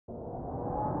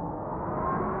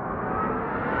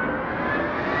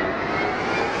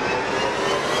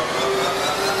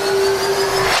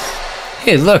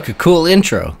Hey, look, a cool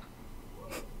intro.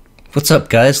 What's up,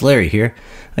 guys? Larry here.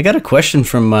 I got a question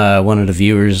from one of the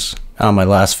viewers on my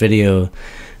last video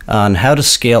on how to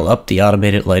scale up the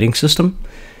automated lighting system.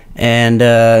 And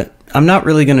I'm not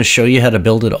really going to show you how to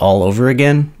build it all over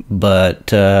again, but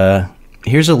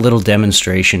here's a little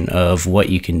demonstration of what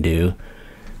you can do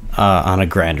on a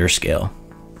grander scale.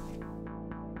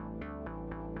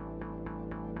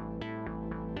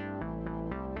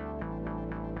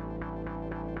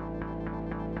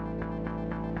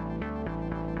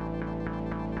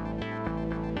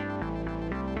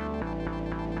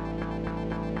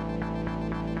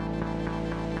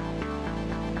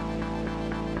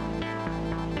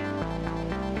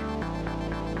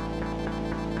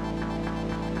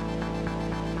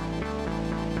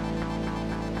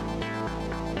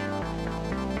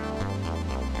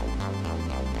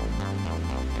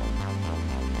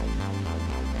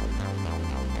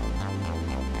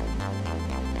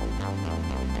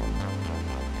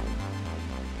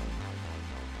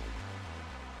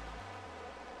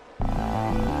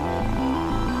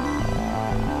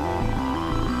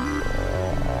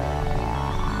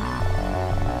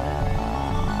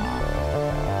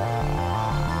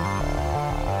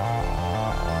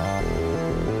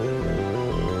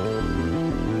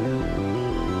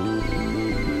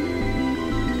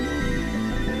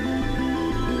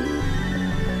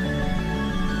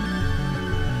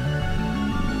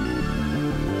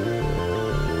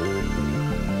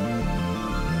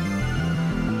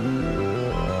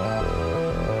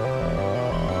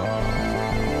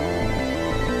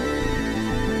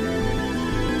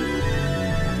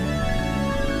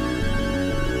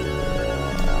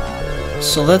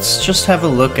 So let's just have a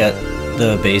look at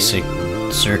the basic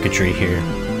circuitry here.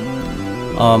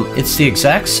 It's the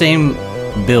exact same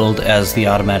build as the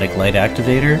automatic light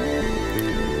activator.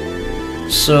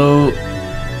 So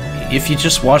if you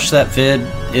just watch that vid,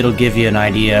 it'll give you an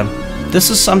idea. This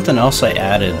is something else I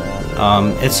added.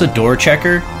 It's a door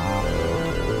checker.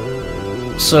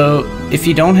 So if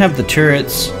you don't have the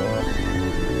turrets,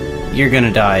 you're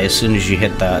gonna die as soon as you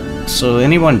hit that. So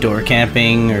anyone door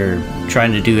camping or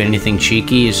trying to do anything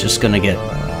cheeky is just gonna get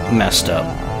messed up.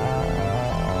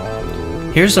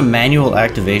 Here's a manual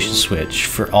activation switch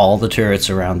for all the turrets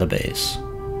around the base.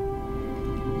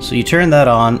 So you turn that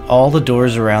on, all the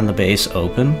doors around the base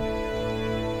open,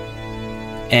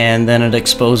 and then it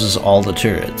exposes all the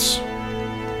turrets.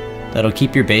 That'll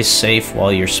keep your base safe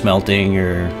while you're smelting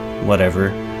or whatever.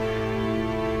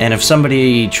 And if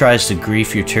somebody tries to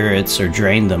grief your turrets or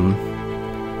drain them,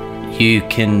 you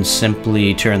can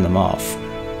simply turn them off.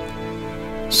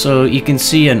 So you can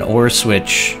see an OR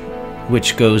switch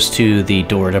which goes to the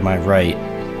door to my right.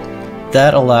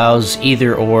 That allows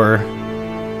either or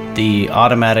the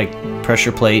automatic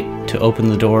pressure plate to open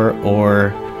the door or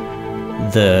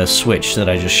the switch that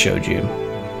I just showed you.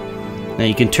 Now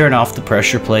you can turn off the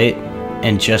pressure plate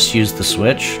and just use the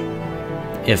switch.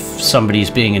 If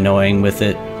somebody's being annoying with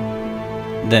it,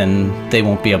 then they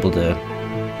won't be able to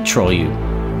troll you.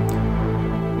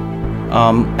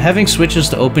 Having switches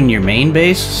to open your main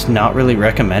base is not really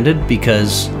recommended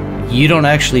because you don't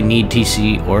actually need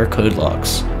TC or code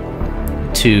locks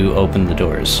to open the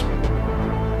doors.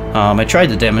 I tried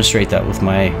to demonstrate that with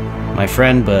my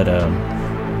friend, but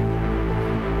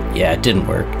yeah, it didn't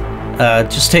work.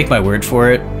 Just take my word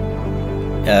for it.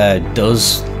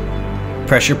 Those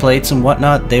pressure plates and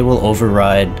whatnot, they will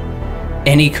override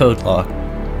any code lock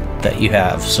that you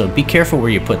have, so be careful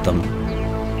where you put them.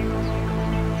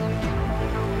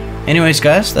 Anyways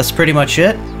guys, that's pretty much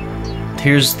it.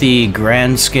 Here's the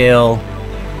grand scale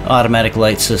automatic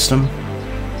light system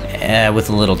with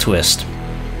a little twist.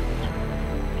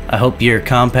 I hope your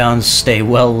compounds stay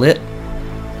well lit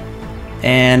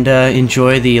and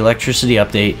enjoy the electricity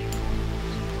update.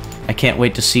 I can't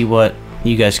wait to see what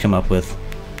you guys come up with.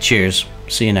 Cheers.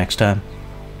 See you next time.